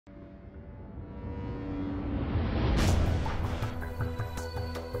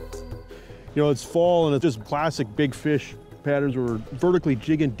You know, it's fall and it's just classic big fish patterns. We're vertically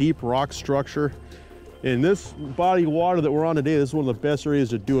jigging deep rock structure. In this body of water that we're on today, this is one of the best areas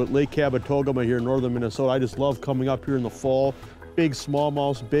to do it. Lake Kabetogama here in northern Minnesota. I just love coming up here in the fall. Big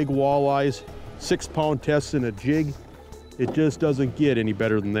smallmouths, big walleyes, 6-pound tests in a jig. It just doesn't get any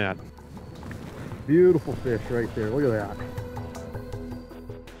better than that. Beautiful fish right there, look at that.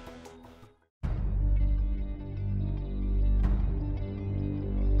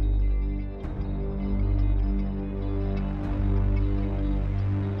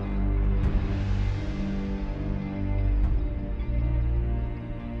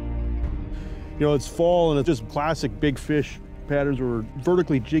 You know, it's fall and it's just classic big fish patterns. We're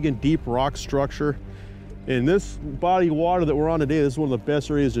vertically jigging deep rock structure. In this body of water that we're on today, this is one of the best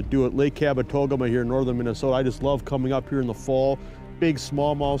areas to do it. Lake Kabetogama here in northern Minnesota. I just love coming up here in the fall. Big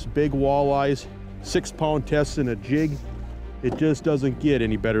smallmouths, big walleyes, 6-pound tests in a jig. It just doesn't get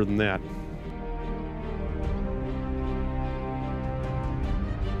any better than that.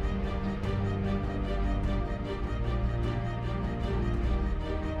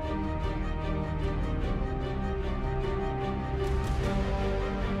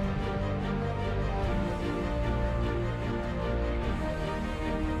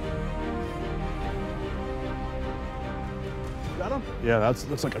 Got him? Yeah,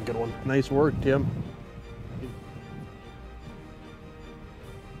 that's like a good one. Nice work, Tim.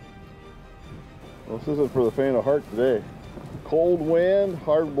 Well, this isn't for the faint of heart today. Cold wind,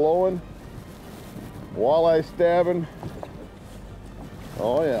 hard blowing, walleye stabbing.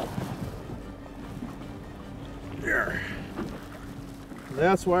 Oh yeah. There.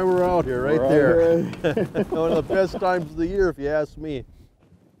 That's why we're out here, right there. One of the best times of the year, if you ask me.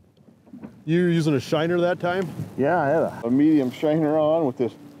 You using a shiner that time? Yeah, I had a medium shiner on with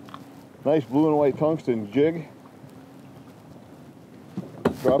this nice blue and white tungsten jig.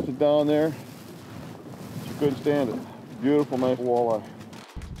 Dropped it down there. She couldn't stand it. Beautiful, nice walleye.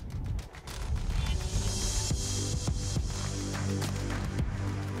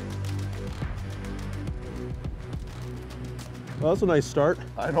 Well, that's a nice start.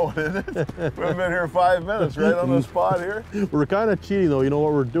 I know it is. We haven't been here 5 minutes, right on the spot here. We're kind of cheating though, you know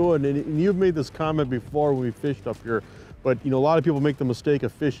what we're doing, and you've made this comment before when we fished up here, but you know, a lot of people make the mistake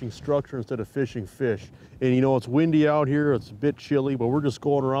of fishing structure instead of fishing fish. And you know, it's windy out here, it's a bit chilly, but we're just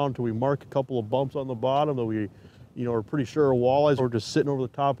going around until we mark a couple of bumps on the bottom that we, you know, are pretty sure are walleyes. We're just sitting over the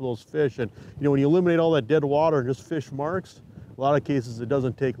top of those fish. And you know, when you eliminate all that dead water and just fish marks, a lot of cases it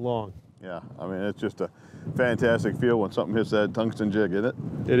doesn't take long. Yeah, I mean, it's just a fantastic feel when something hits that tungsten jig, isn't it?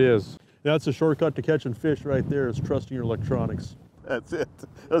 It is. That's a shortcut to catching fish right there, is trusting your electronics. That's it.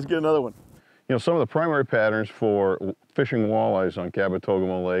 Let's get another one. You know, some of the primary patterns for fishing walleyes on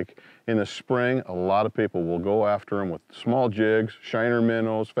Kabetogama Lake, in the spring, a lot of people will go after them with small jigs, shiner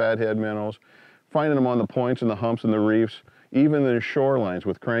minnows, fathead minnows, finding them on the points and the humps and the reefs, even the shorelines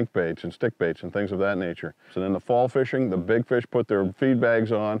with crankbaits and stick baits and things of that nature. So then the fall fishing, the big fish put their feed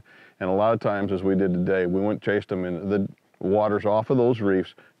bags on, and a lot of times, as we did today, we went and chased them in the waters off of those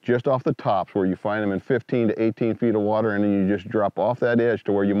reefs, just off the tops where you find them in 15 to 18 feet of water, and then you just drop off that edge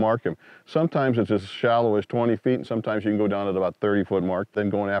to where you mark them. Sometimes it's as shallow as 20 feet, and sometimes you can go down at about 30-foot mark.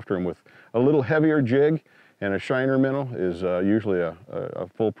 Then going after them with a little heavier jig and a shiner minnow is usually a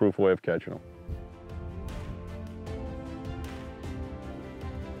foolproof way of catching them.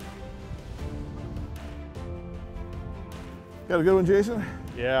 Got a good one, Jason?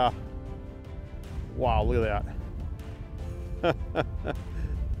 Yeah. Wow, look at that.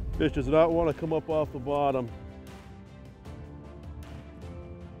 Fish does not want to come up off the bottom.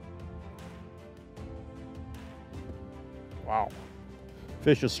 Wow.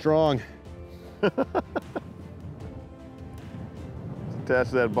 Fish is strong. Attached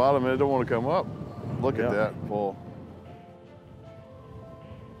to that bottom and it don't want to come up. Look at that pull.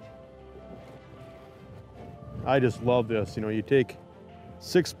 I just love this. You know, you take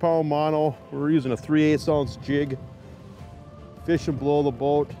 6-pound mono, we're using a 3/8 ounce jig, fish and below the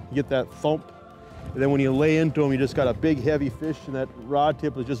boat, you get that thump, and then when you lay into them, you just got a big heavy fish and that rod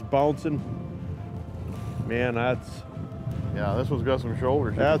tip is just bouncing. Man, yeah, this one's got some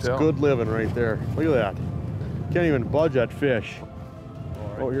shoulders. That's good living right there. Look at that. Can't even budge that fish.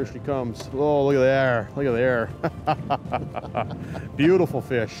 Oh, here she comes. Oh, look at there. Look at there. Beautiful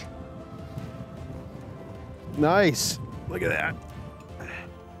fish. Nice. Look at that.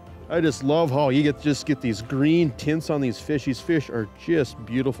 I just love how you just get these green tints on these fish. These fish are just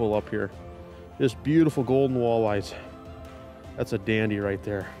beautiful up here. Just beautiful golden walleyes. That's a dandy right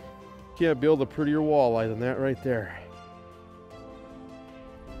there. Can't build a prettier walleye than that right there.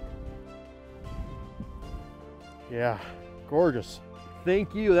 Yeah, gorgeous.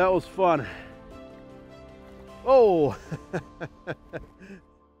 Thank you, that was fun. Oh!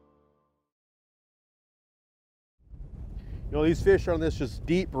 You know, these fish are on this just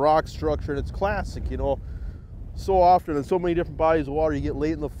deep rock structure, and it's classic, you know. So often in so many different bodies of water you get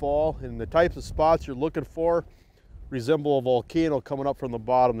late in the fall, and the types of spots you're looking for resemble a volcano coming up from the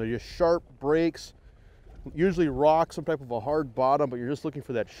bottom. They're just sharp breaks, usually rock, some type of a hard bottom, but you're just looking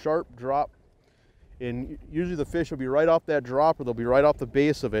for that sharp drop. And usually the fish will be right off that drop, or they'll be right off the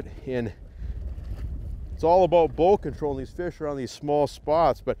base of it. And it's all about bow control. These fish are on these small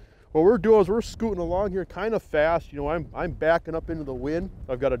spots, but what we're doing is we're scooting along here kind of fast. You know, I'm backing up into the wind.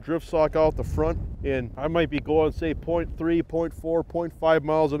 I've got a drift sock out the front, and I might be going, say, 0.3, 0.4, 0.5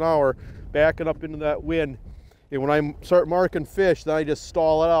 miles an hour, backing up into that wind. And when I start marking fish, then I just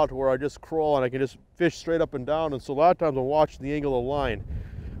stall it out to where I just crawl and I can just fish straight up and down. And so a lot of times I'm watching the angle of the line.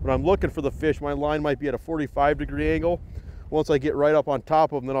 When I'm looking for the fish, my line might be at a 45-degree angle. Once I get right up on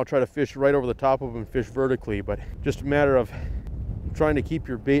top of them, then I'll try to fish right over the top of them and fish vertically. But just a matter of trying to keep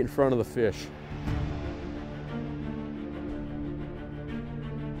your bait in front of the fish.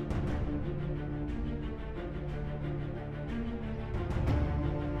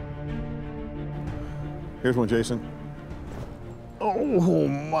 Here's one, Jason. Oh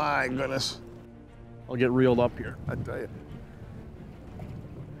my goodness. I'll get reeled up here. I tell you.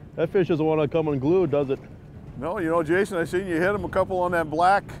 That fish doesn't want to come unglued, does it? No, you know, Jason, I seen you hit him a couple on that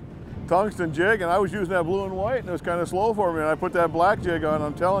black tungsten jig, and I was using that blue and white, and it was kind of slow for me, and I put that black jig on.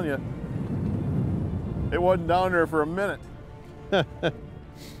 I'm telling you, it wasn't down there for a minute. This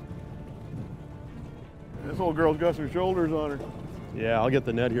old girl's got some shoulders on her. Yeah, I'll get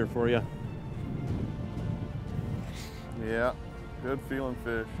the net here for you. Yeah, good feeling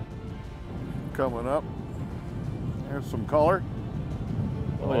fish. Coming up. There's some color.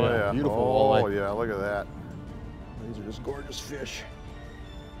 Oh yeah, beautiful walleye. Oh walleye. yeah, look at that. These are just gorgeous fish.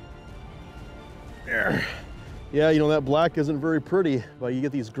 There. Yeah, you know, that black isn't very pretty, but you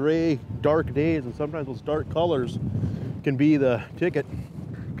get these gray, dark days, and sometimes those dark colors can be the ticket.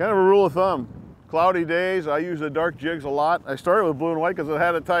 Kind of a rule of thumb. Cloudy days, I use the dark jigs a lot. I started with blue and white because I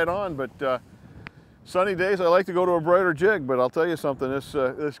had it tied on, but sunny days, I like to go to a brighter jig. But I'll tell you something, this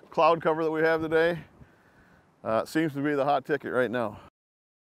cloud cover that we have today seems to be the hot ticket right now.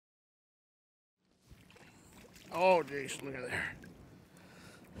 Oh, geez, look at there.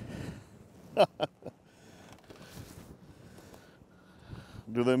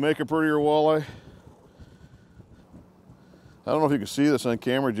 Do they make a prettier walleye? I don't know if you can see this on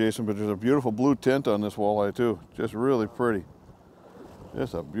camera, Jason, but there's a beautiful blue tint on this walleye too. Just really pretty.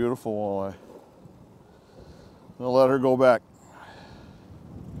 Just a beautiful walleye. I'll let her go back.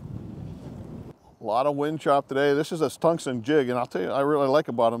 A lot of wind chop today. This is a tungsten jig, and I'll tell you, I really like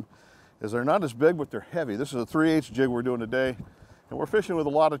about them is they're not as big, but they're heavy. This is a 3/8 jig we're doing today, and we're fishing with a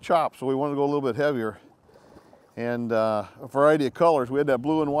lot of chop, so we wanted to go a little bit heavier. And a variety of colors. We had that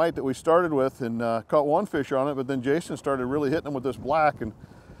blue and white that we started with and caught one fish on it, but then Jason started really hitting them with this black, and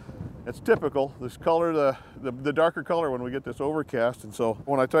it's typical, this color, the darker color when we get this overcast. And so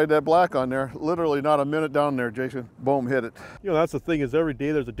when I tied that black on there, literally not a minute down there, Jason, boom, hit it. You know, that's the thing, is every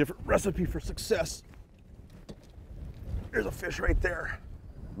day there's a different recipe for success. There's a fish right there.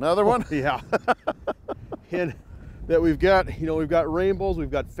 Another one? Yeah. And that we've got, you know, we've got rainbows,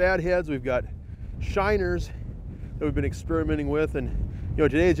 we've got fatheads, we've got shiners that we've been experimenting with. And you know,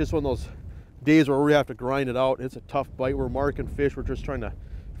 today is just one of those days where we have to grind it out. It's a tough bite. We're marking fish, we're just trying to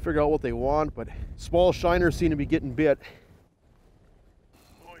figure out what they want, but small shiners seem to be getting bit.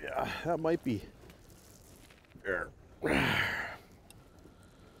 Oh yeah, that might be there. Probably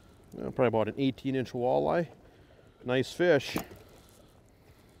about an 18-inch walleye. Nice fish.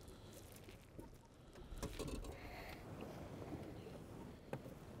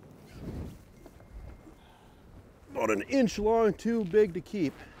 About an inch long, too big to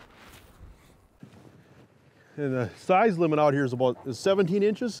keep. And the size limit out here is about 17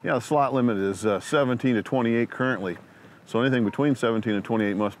 inches? Yeah, the slot limit is 17 to 28 currently. So anything between 17 and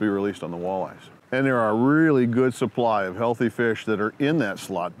 28 must be released on the walleyes. And there are a really good supply of healthy fish that are in that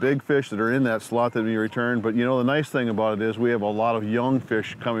slot, big fish that are in that slot that we return. But you know, the nice thing about it is we have a lot of young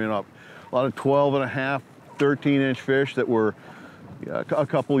fish coming up, a lot of 12 and a half, 13-inch fish that were a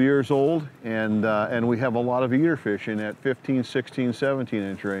couple years old, and we have a lot of eater fish in that 15, 16,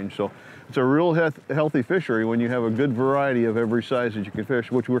 17-inch range. So it's a real healthy fishery when you have a good variety of every size that you can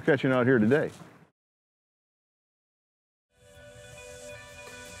fish, which we're catching out here today.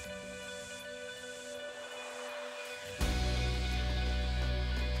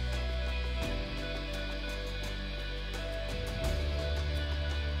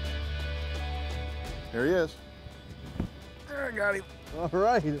 There he is. There, I got him. All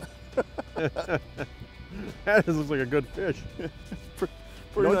right. That looks like a good fish. Pretty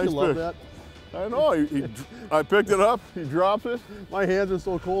Don't nice you love fish. that? I know. I picked it up. He drops it. My hands are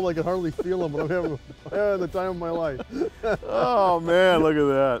so cold I can hardly feel them, but I'm having the time of my life. Oh man, look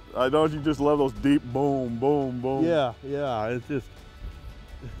at that! Don't you just love those deep boom, boom, boom? Yeah, yeah. It's just.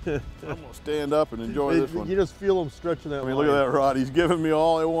 I'm gonna stand up and enjoy this one. You just feel them stretching that. I mean, look at that rod. He's giving me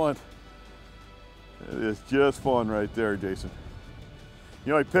all I want. It is just fun right there, Jason.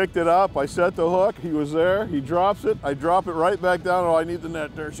 You know, I picked it up. I set the hook. He was there. He drops it. I drop it right back down. Oh, I need the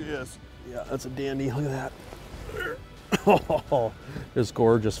net. There she is. Yeah, that's a dandy. Look at that. Oh, this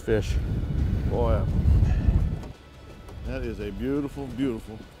gorgeous fish. Boy, that is a beautiful,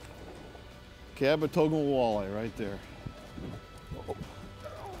 beautiful Kabetogama walleye right there.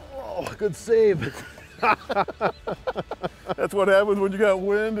 Oh, good save. That's what happens when you got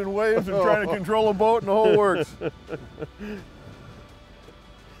wind and waves and trying to control a boat and the whole works.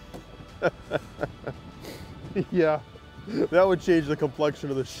 Yeah, that would change the complexion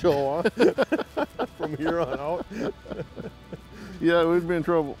of the show, huh? From here on out. Yeah, we'd be in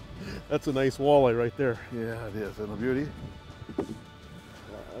trouble. That's a nice walleye right there. Yeah, it is. Isn't it a beauty? Wow,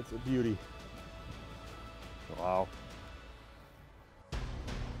 that's a beauty. Wow.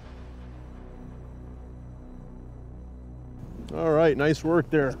 All right, nice work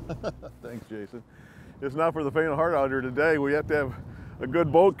there. Thanks, Jason. It's not for the faint of heart out here today. We have to have a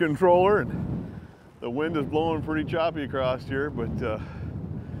good boat controller, and the wind is blowing pretty choppy across here, but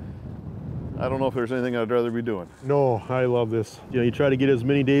I don't know if there's anything I'd rather be doing. No, I love this. You know, you try to get as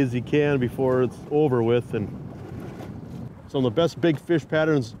many days as you can before it's over with, and some of the best big fish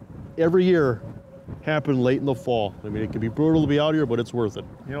patterns every year happen late in the fall. I mean, it can be brutal to be out here, but it's worth it.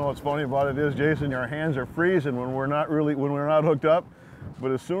 You know what's funny about it is, Jason, our hands are freezing when we're not hooked up.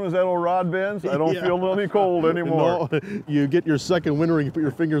 But as soon as that old rod bends, I don't feel any cold anymore. No, you get your second wind ring, you put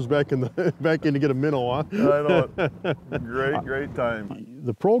your fingers back in to get a minnow, huh? I know it. Great time.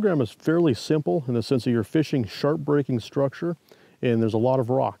 The program is fairly simple in the sense that you're fishing sharp breaking structure, and there's a lot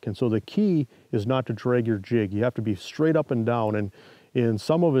of rock. And so the key is not to drag your jig. You have to be straight up and down. And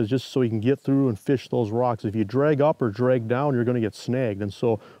some of it is just so you can get through and fish those rocks. If you drag up or drag down, you're going to get snagged. And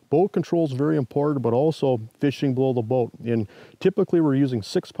so boat control is very important, but also fishing below the boat. And typically we're using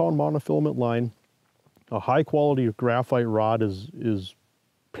 6-pound monofilament line. A high quality graphite rod is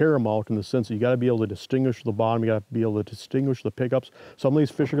paramount in the sense that you got to be able to distinguish the bottom, you got to be able to distinguish the pickups. Some of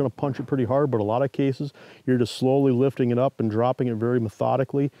these fish are going to punch it pretty hard, but a lot of cases you're just slowly lifting it up and dropping it very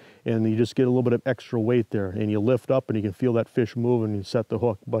methodically, and you just get a little bit of extra weight there, and you lift up and you can feel that fish move and you set the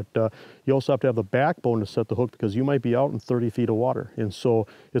hook. But you also have to have the backbone to set the hook, because you might be out in 30 feet of water, and so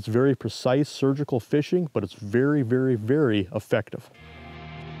it's very precise surgical fishing, but it's very, very, very effective.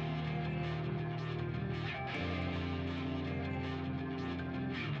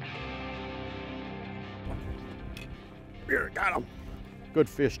 Here, got him. Good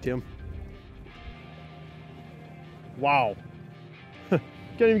fish, Tim. Wow. Can't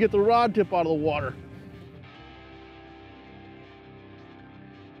even get the rod tip out of the water.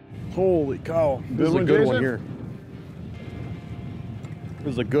 Holy cow. This is a good one here. This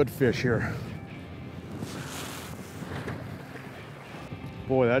is a good fish here.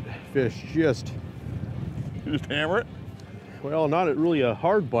 Boy, that fish just... You just hammer it? Well, not really a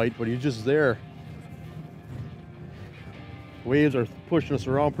hard bite, but he's just there. Waves are pushing us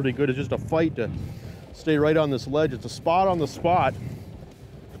around pretty good. It's just a fight to stay right on this ledge. It's a spot on the spot.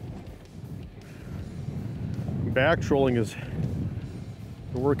 Back trolling is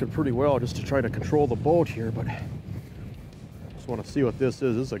working pretty well just to try to control the boat here, but just want to see what this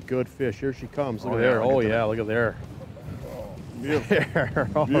is. This is a good fish. Here she comes. Look at there. Oh yeah, look at there. Oh, beautiful.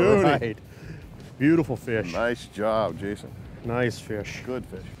 All right. Beautiful fish. Nice job, Jason. Nice fish. Good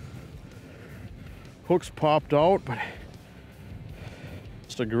fish. Hooks popped out, but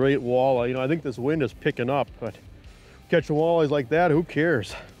just a great walleye. You know, I think this wind is picking up, but catching walleyes like that, who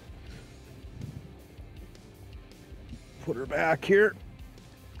cares? Put her back here.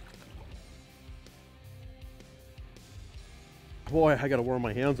 Boy, I gotta warm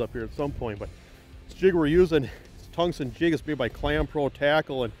my hands up here at some point, but this jig we're using, it's tungsten jig. It's made by Clam Pro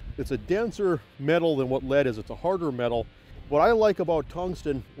Tackle, and it's a denser metal than what lead is. It's a harder metal. What I like about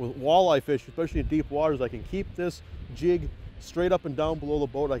tungsten with walleye fish, especially in deep waters, I can keep this jig straight up and down below the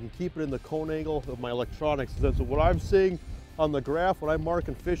boat. I can keep it in the cone angle of my electronics. So what I'm seeing on the graph when I'm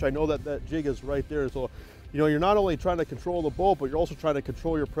marking fish, I know that that jig is right there. So, you know, you're not only trying to control the boat, but you're also trying to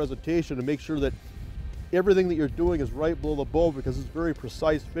control your presentation and make sure that everything that you're doing is right below the boat, because it's very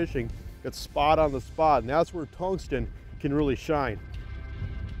precise fishing. It's spot on the spot, and that's where tungsten can really shine.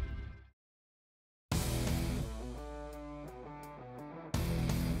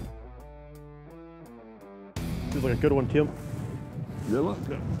 Seems like a good one, Tim. Good one.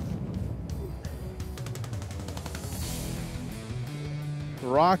 Good.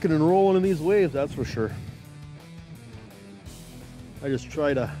 Rocking and rolling in these waves, that's for sure. I just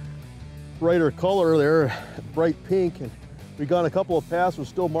tried a brighter color there, bright pink, and we got a couple of passes, we're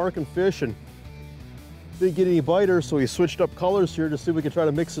still marking fish and didn't get any biters, so we switched up colors here to see if we could try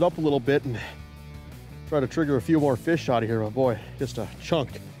to mix it up a little bit and try to trigger a few more fish out of here. But boy, just a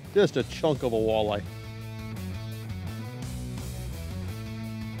chunk of a walleye.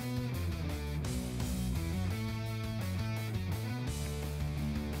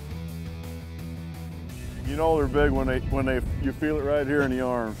 You know they're big when you feel it right here in the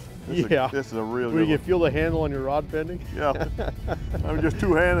arms. This is a real good When you one. feel the handle on your rod bending? Yeah. I'm just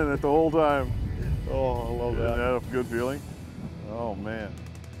two-handing it the whole time. Oh, I love that. Isn't that a good feeling? Oh man.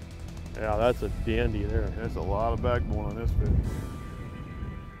 Yeah, that's a dandy there. There's a lot of backbone on this fish.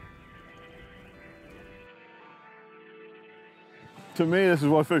 To me, this is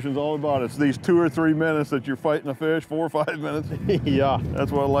what fishing's all about. It's these 2 or 3 minutes that you're fighting a fish, 4 or 5 minutes. Yeah.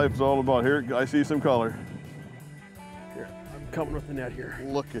 That's what life's all about. Here, I see some color. Here, I'm coming with the net here.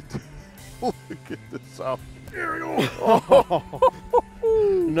 Look at this out. There we go. Oh.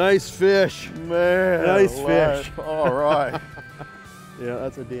 Nice fish. Man, nice fish. All right. Yeah,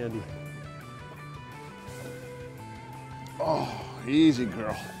 that's a dandy. Oh, easy,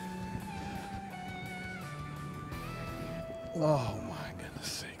 girl. Oh my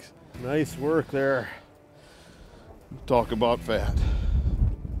goodness sakes. Nice work there. Talk about fat.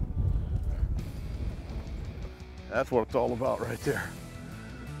 That's what it's all about right there.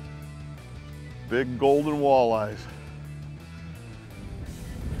 Big golden walleyes.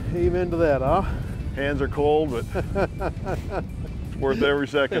 Amen to that, huh? Hands are cold, but it's worth every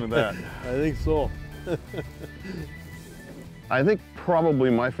second of that. I think so. I think probably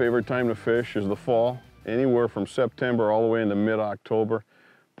my favorite time to fish is the fall, anywhere from September all the way into mid-October.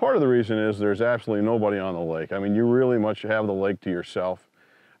 Part of the reason is there's absolutely nobody on the lake. I mean, you really much have the lake to yourself.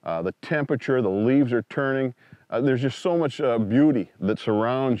 The temperature, the leaves are turning. There's just so much beauty that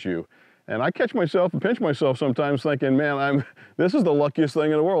surrounds you. And I catch myself and pinch myself sometimes thinking, man, this is the luckiest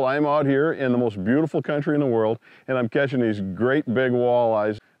thing in the world. I'm out here in the most beautiful country in the world, and I'm catching these great big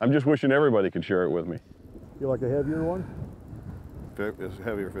walleyes. I'm just wishing everybody could share it with me. You like a heavier one? It's a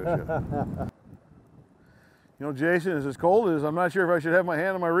heavier fish, yeah. You know, Jason, as cold as I'm not sure if I should have my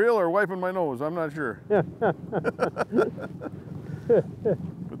hand on my reel or wiping my nose. I'm not sure.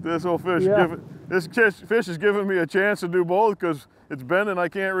 But this old fish, this fish is giving me a chance to do both because it's bending. I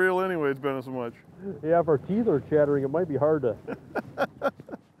can't reel anyway. It's bending so much. Yeah, if our teeth are chattering, it might be hard to.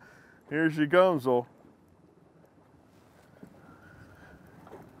 Here she comes, though.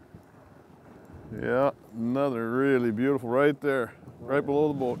 Yeah, another really beautiful right there, right below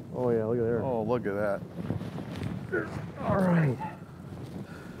the boat. Oh yeah, look at there. Oh, look at that. All right.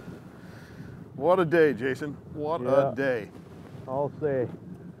 What a day, Jason. What a day. I'll say.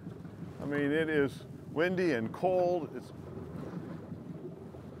 I mean, it is windy and cold.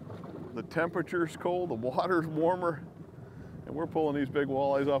 The temperature's cold, the water's warmer, and we're pulling these big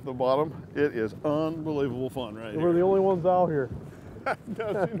walleyes off the bottom. It is unbelievable fun right here. We're the only ones out here.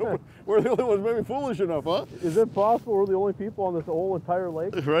 We're the only ones maybe foolish enough, huh? Is it possible we're the only people on this whole entire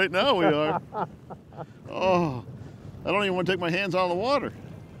lake? Right now we are. Oh, I don't even want to take my hands out of the water.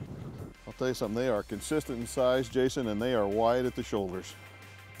 I'll tell you something, they are consistent in size, Jason, and they are wide at the shoulders.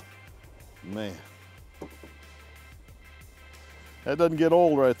 Man. That doesn't get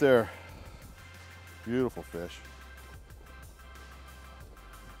old right there. Beautiful fish.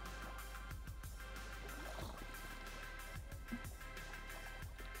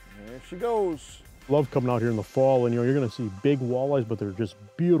 There she goes. Love coming out here in the fall, and you're going to see big walleyes, but they're just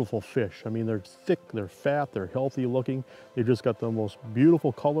beautiful fish. I mean, they're thick, they're fat, they're healthy looking. They've just got the most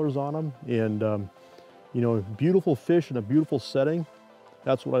beautiful colors on them, and beautiful fish in a beautiful setting.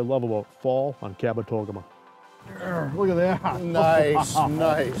 That's what I love about fall on Kabetogama. Look at that. Nice,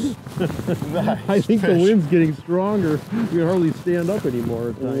 nice. Nice. I think the wind's getting stronger. You can hardly stand up anymore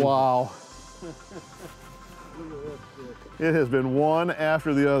at times. Wow. It has been one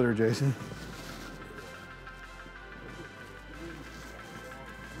after the other, Jason.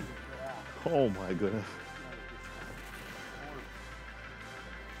 Oh my goodness.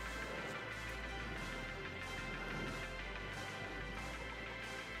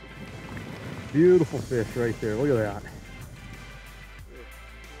 Beautiful fish right there. Look at that.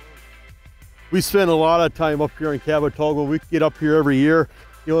 We spend a lot of time up here in Kabetogama. We get up here every year.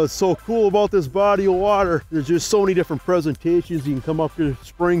 You know, it's so cool about this body of water. There's just so many different presentations. You can come up here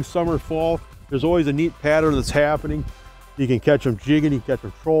spring, summer, fall. There's always a neat pattern that's happening. You can catch them jigging, you can catch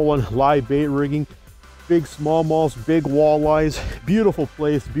them trolling, live bait rigging. big smallmouths, big walleyes, beautiful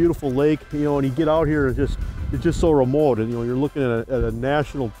place, beautiful lake, you know, and you get out here, it's just so remote, and you know, you're looking at a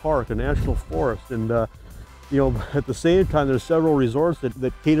national park, a national forest, and you know, at the same time, there's several resorts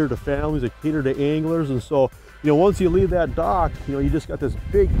that cater to families, that cater to anglers, and so, you know, once you leave that dock, you know, you just got this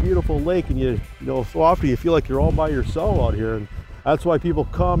big, beautiful lake, and you know, so often you feel like you're all by yourself out here, and that's why people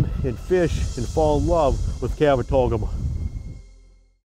come and fish and fall in love with Kabetogama.